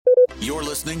You're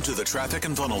listening to the Traffic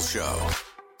and Funnels Show.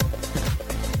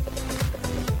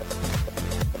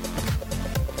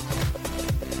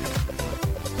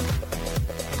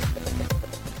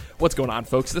 What's going on,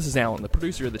 folks? This is Alan, the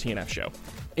producer of the TNF Show.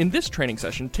 In this training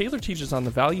session, Taylor teaches on the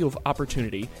value of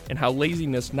opportunity and how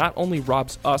laziness not only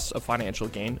robs us of financial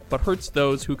gain, but hurts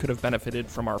those who could have benefited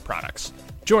from our products.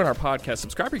 Join our podcast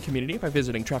subscriber community by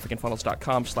visiting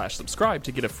trafficandfunnels.com/subscribe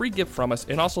to get a free gift from us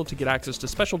and also to get access to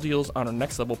special deals on our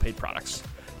next level paid products.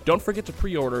 Don't forget to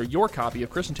pre-order your copy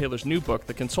of Chris and Taylor's new book,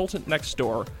 The Consultant Next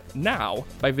Door, now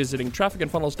by visiting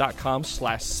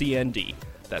trafficandfunnels.com/CND.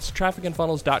 That's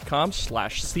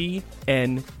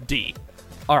trafficandfunnels.com/CND.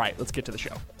 All right, let's get to the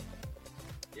show.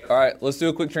 All right, let's do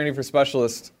a quick training for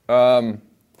specialists.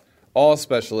 All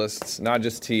specialists, not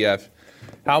just TF.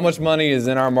 How much money is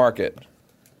in our market?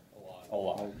 A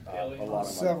lot of money.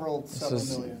 Several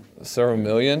million. Several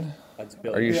million? That's Are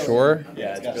billions. you sure?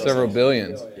 Yeah, it's billions. Several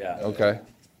billion. Yeah. Okay.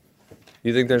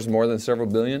 You think there's more than several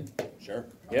billion? Sure.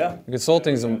 Yeah.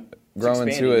 Consulting's growing to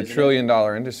expanding, a isn't it?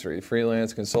 trillion-dollar industry.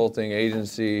 Freelance, consulting,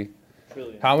 agency.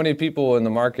 How many people in the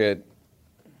market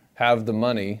have the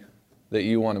money that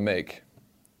you want to make?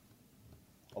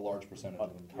 A large percentage of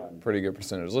them. Pretty good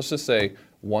percentage. Let's just say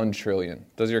 1 trillion.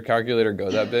 Does your calculator go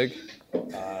that big?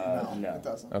 No, it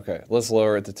doesn't. Okay, let's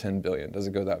lower it to 10 billion. Does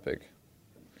it go that big?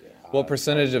 What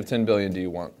percentage of 10 billion do you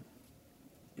want?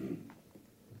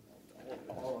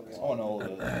 Oh, no.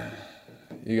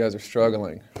 You guys are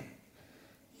struggling.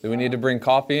 Do we need to bring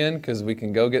coffee in? Because we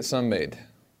can go get some made.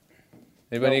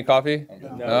 Anybody need coffee?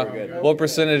 No, we're good. What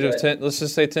percentage of 10, let's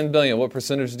just say 10 billion, what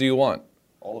percentage do you want?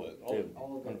 All of it.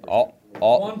 All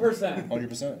 1%.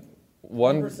 100%.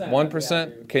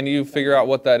 1%? Can you figure out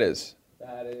what that is?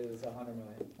 That is 100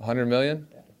 million. 100 million?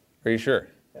 Yeah. Are you sure?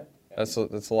 Yeah. That's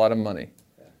a lot of money.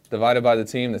 Yeah. Divided by the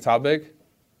team, that's how big?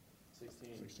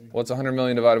 16. What's 100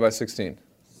 million divided by 16?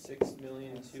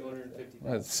 6,250,000.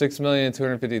 That's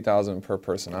 6,250,000 per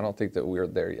person. I don't think that we're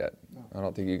there yet. I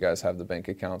don't think you guys have the bank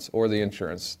accounts or the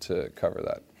insurance to cover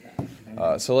that.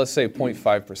 So let's say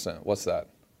 0.5%. What's that?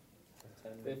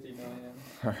 50 million.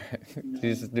 All right.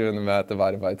 He's just doing the math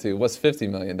divided by 2. What's 50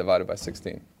 million divided by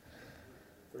 16?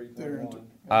 3.1.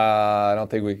 I don't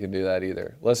think we can do that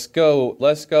either. Let's go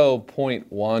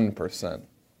 0.1%.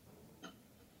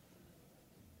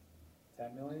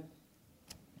 10 million?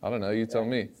 I don't know. You tell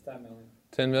me. It's 10 million.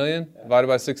 10 million divided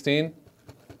by 16?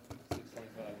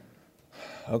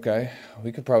 Okay,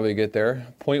 we could probably get there.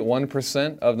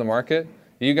 0.1% of the market.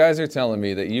 You guys are telling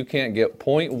me that you can't get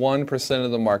 0.1% of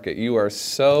the market. You are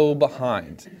so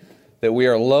behind that we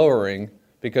are lowering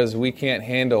because we can't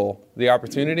handle the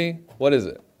opportunity. What is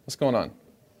it? What's going on?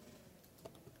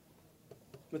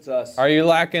 It's us. Are you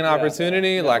lacking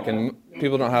opportunity? No. Lacking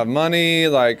people don't have money?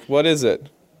 Like, what is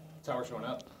it? That's how we're showing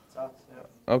up.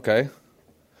 Okay.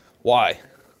 Why?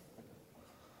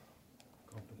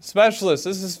 Specialists,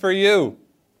 this is for you.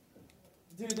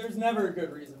 Dude, there's never a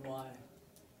good reason why.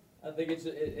 I think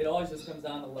it always just comes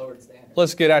down to lowered standards.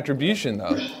 Let's get attribution,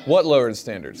 though. What lowered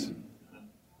standards?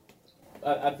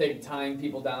 I think tying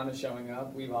people down to showing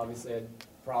up. We've obviously had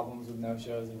problems with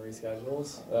no-shows and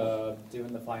reschedules.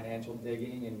 Doing the financial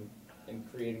digging and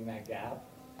creating that gap.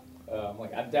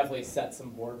 I've definitely set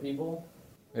some poor people.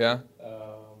 Yeah?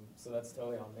 So that's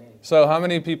totally on me. So how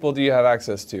many people do you have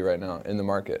access to right now in the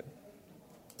market?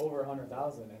 Over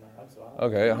 100,000 in our HubSpot.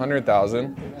 Okay,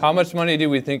 100,000. How much money do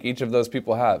we think each of those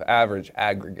people have? Average,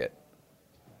 aggregate.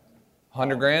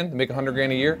 100 grand? Make 100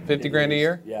 grand a year? 50 grand a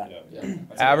year? Yeah.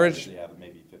 Average? They have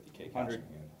maybe 50K cash.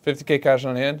 50K cash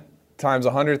on hand? Times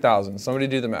 100,000. Somebody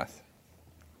do the math.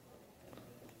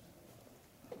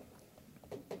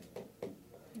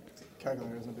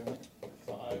 Calculator doesn't do it.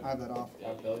 I have that off.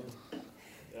 5 billion.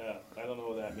 Yeah, I don't know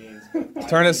what that means.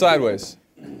 Turn it sideways.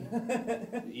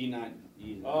 E9.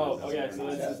 Oh, okay, so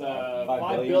this is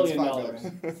 $5 billion.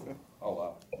 billion. Oh,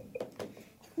 wow.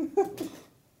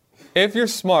 If you're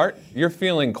smart, you're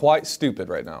feeling quite stupid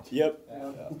right now. Yep.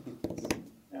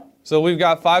 So we've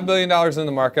got $5 billion in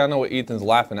the market. I know what Ethan's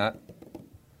laughing at.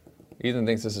 Ethan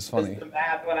thinks this is funny. The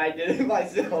math when I did it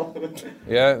myself.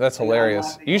 Yeah, that's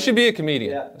hilarious. You should be a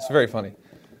comedian. Yeah. It's very funny.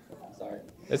 Sorry.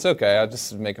 It's okay. I'm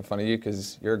just making fun of you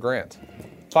because you're a Grant.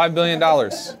 $5 billion.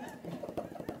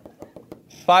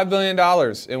 $5 billion,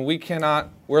 and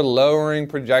we're lowering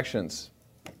projections.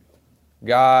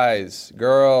 Guys,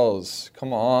 girls,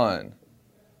 come on.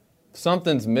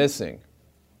 Something's missing,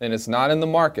 and it's not in the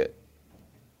market.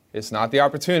 It's not the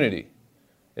opportunity.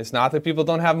 It's not that people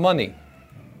don't have money.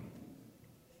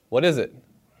 What is it?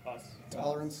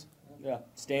 Tolerance. Yeah.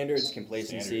 Standards,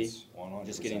 complacency, Standards, 100%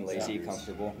 just getting lazy, standards.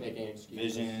 comfortable. Making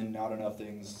excuses. Vision, not enough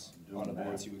things on the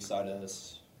board to excite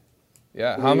us.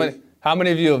 Yeah. How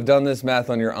many of you have done this math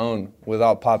on your own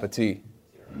without Papa T?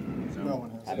 No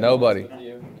one has. Nobody.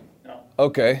 You.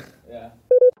 Okay. Yeah.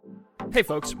 Hey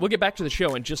folks, we'll get back to the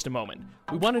show in just a moment.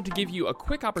 We wanted to give you a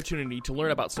quick opportunity to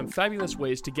learn about some fabulous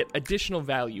ways to get additional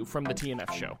value from the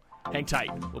TNF show. Hang tight,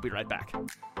 we'll be right back.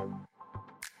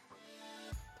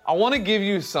 I want to give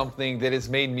you something that has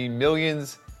made me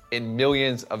millions and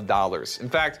millions of dollars. In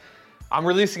fact, I'm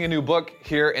releasing a new book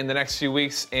here in the next few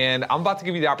weeks, and I'm about to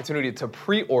give you the opportunity to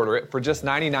pre-order it for just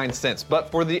 99 cents. But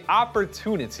for the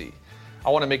opportunity, I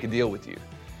want to make a deal with you.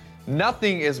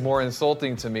 Nothing is more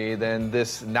insulting to me than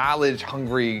this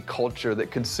knowledge-hungry culture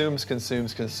that consumes,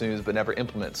 but never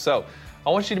implements. So I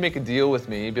want you to make a deal with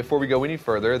me before we go any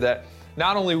further that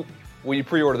not only will you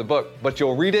pre-order the book, but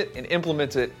you'll read it and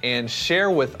implement it and share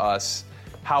with us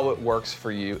how it works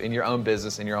for you in your own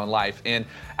business, in your own life. And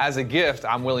as a gift,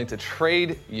 I'm willing to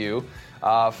trade you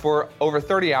for over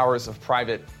 30 hours of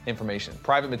private information,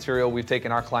 private material we've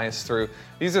taken our clients through.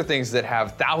 These are things that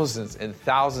have thousands and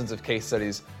thousands of case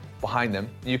studies behind them.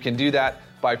 You can do that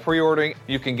by pre-ordering.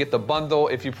 You can get the bundle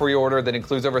if you pre-order that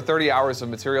includes over 30 hours of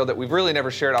material that we've really never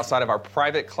shared outside of our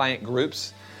private client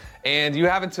groups. And you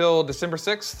have until December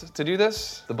 6th to do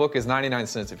this. The book is 99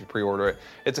 cents if you pre-order it.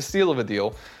 It's a steal of a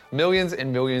deal. Millions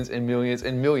and millions and millions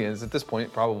and millions, at this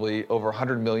point, probably over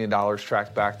 $100 million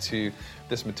tracked back to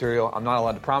this material. I'm not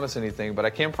allowed to promise anything, but I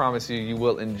can promise you, you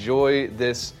will enjoy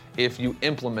this if you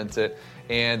implement it.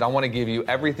 And I want to give you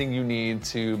everything you need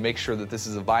to make sure that this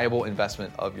is a viable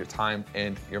investment of your time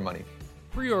and your money.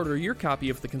 Pre-order your copy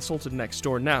of The Consultant Next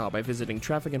Door now by visiting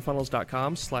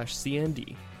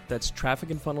trafficandfunnels.com/CND. That's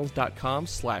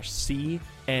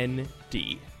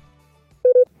trafficandfunnels.com/CND.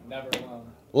 Never alone.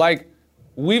 Like,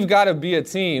 we've got to be a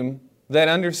team that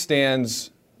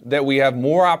understands that we have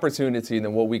more opportunity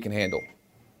than what we can handle.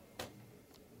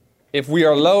 If we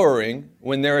are lowering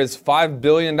when there is $5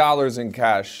 billion in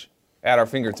cash at our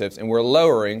fingertips and we're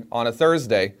lowering on a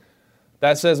Thursday,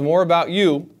 that says more about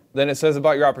you than it says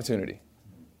about your opportunity.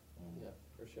 Yeah,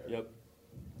 for sure. Yep.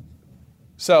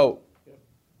 So,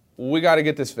 we got to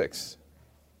get this fixed.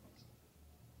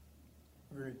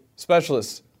 Agreed.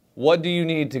 Specialists, what do you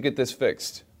need to get this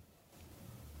fixed?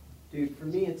 Dude, for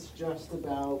me, it's just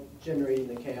about generating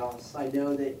the chaos. I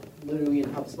know that literally in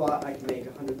HubSpot, I can make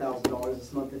 $100,000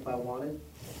 this month if I wanted.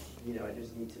 You know, I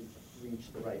just need to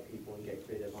reach the right people and get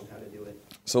creative on how to do it.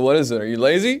 So what is it? Are you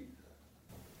lazy?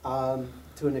 To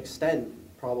an extent,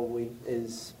 probably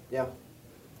is, yeah.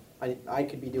 I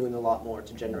could be doing a lot more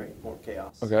to generate more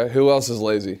chaos. Okay, who else is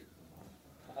lazy?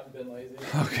 I've been lazy.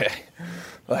 Okay.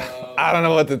 I don't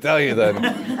know what to tell you then.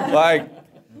 Like,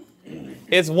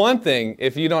 it's one thing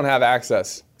if you don't have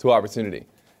access to opportunity.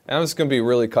 And I'm just going to be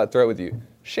really cutthroat with you.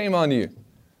 Shame on you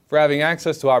for having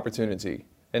access to opportunity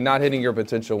and not hitting your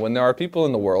potential when there are people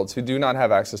in the world who do not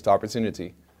have access to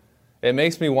opportunity. It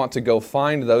makes me want to go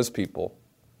find those people,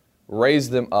 raise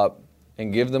them up,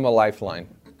 and give them a lifeline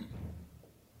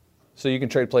so you can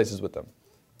trade places with them.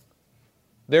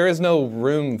 There is no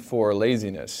room for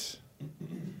laziness,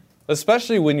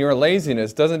 especially when your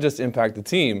laziness doesn't just impact the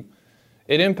team,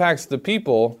 it impacts the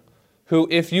people who,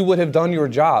 if you would have done your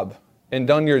job and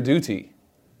done your duty,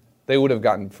 they would have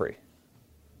gotten free.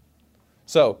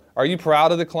 So, are you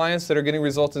proud of the clients that are getting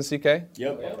results in CK?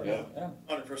 Yep. Yeah.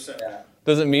 100%.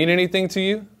 Does it mean anything to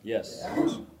you? Yes.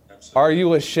 Are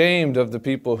you ashamed of the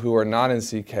people who are not in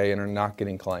CK and are not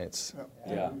getting clients?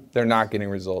 Yeah. They're not getting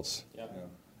results. Yep.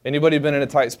 Anybody been in a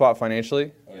tight spot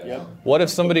financially? Yep. What if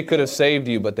somebody could have saved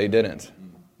you but they didn't?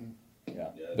 Yeah.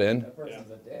 Ben? That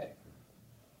person's a dick.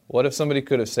 What if somebody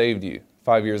could have saved you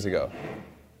 5 years ago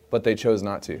but they chose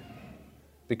not to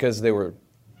because they were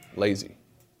lazy?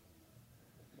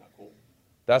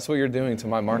 That's what you're doing to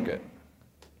my market.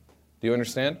 Do you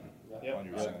understand?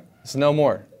 Yep. It's no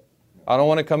more. I don't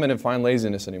want to come in and find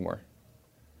laziness anymore.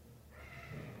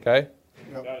 Okay?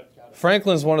 Got it.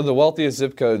 Franklin's one of the wealthiest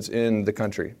zip codes in the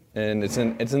country, and it's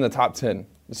in the top 10.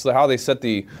 This is how they set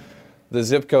the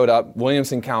zip code up.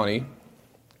 Williamson County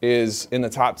is in the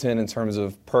top 10 in terms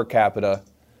of per capita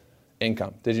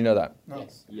income. Did you know that? No.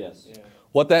 Yes. Yeah.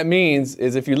 What that means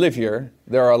is if you live here,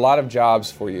 there are a lot of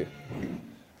jobs for you.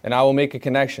 And I will make a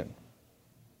connection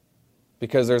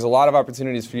because there's a lot of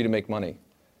opportunities for you to make money.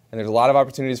 And there's a lot of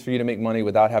opportunities for you to make money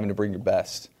without having to bring your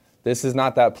best. This is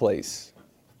not that place.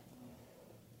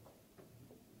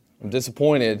 I'm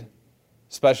disappointed,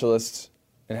 specialists,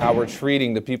 in how we're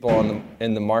treating the people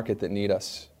in the market that need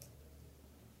us.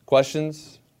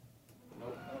 Questions?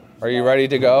 Are you ready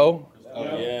to go? Oh,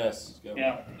 yes. Let's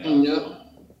go. Yeah.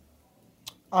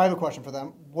 I have a question for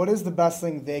them. What is the best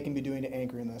thing they can be doing to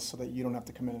anchor in this so that you don't have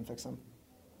to come in and fix them?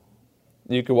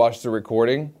 You could watch the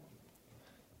recording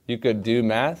You could do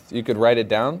math. You could write it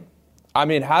down. I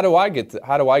mean, how do I get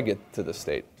to the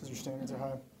state? Because your standards are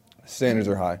high. Standards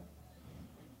are high.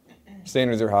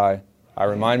 Standards are high. I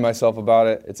remind myself about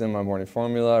it. It's in my morning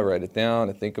formula. I write it down.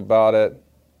 I think about it.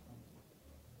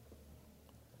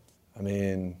 I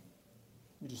mean,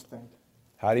 You just think.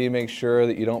 how do you make sure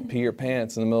that you don't pee your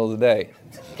pants in the middle of the day?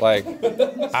 Like,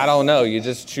 I don't know. You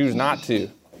just choose not to.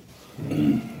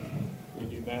 You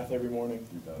do math every morning.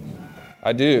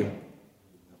 I do.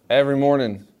 Every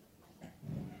morning.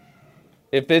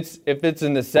 If it's a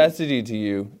necessity to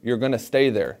you, you're going to stay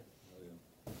there.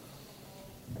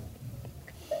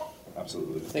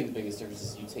 Absolutely. I think the biggest difference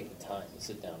is you take the time to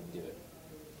sit down and do it.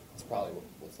 It's probably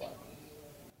what's lacking.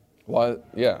 Well,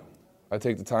 yeah. I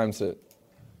take the time to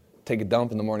take a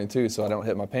dump in the morning too so I don't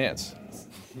hit my pants.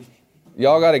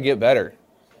 Y'all got to get better.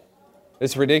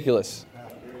 It's ridiculous.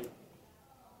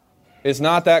 It's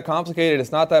not that complicated.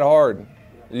 It's not that hard.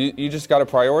 You just got to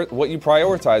prioritize. What you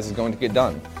prioritize is going to get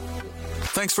done.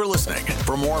 Thanks for listening.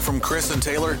 For more from Chris and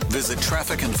Taylor, visit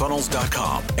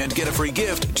trafficandfunnels.com and get a free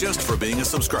gift just for being a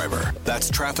subscriber.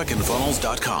 That's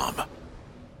trafficandfunnels.com.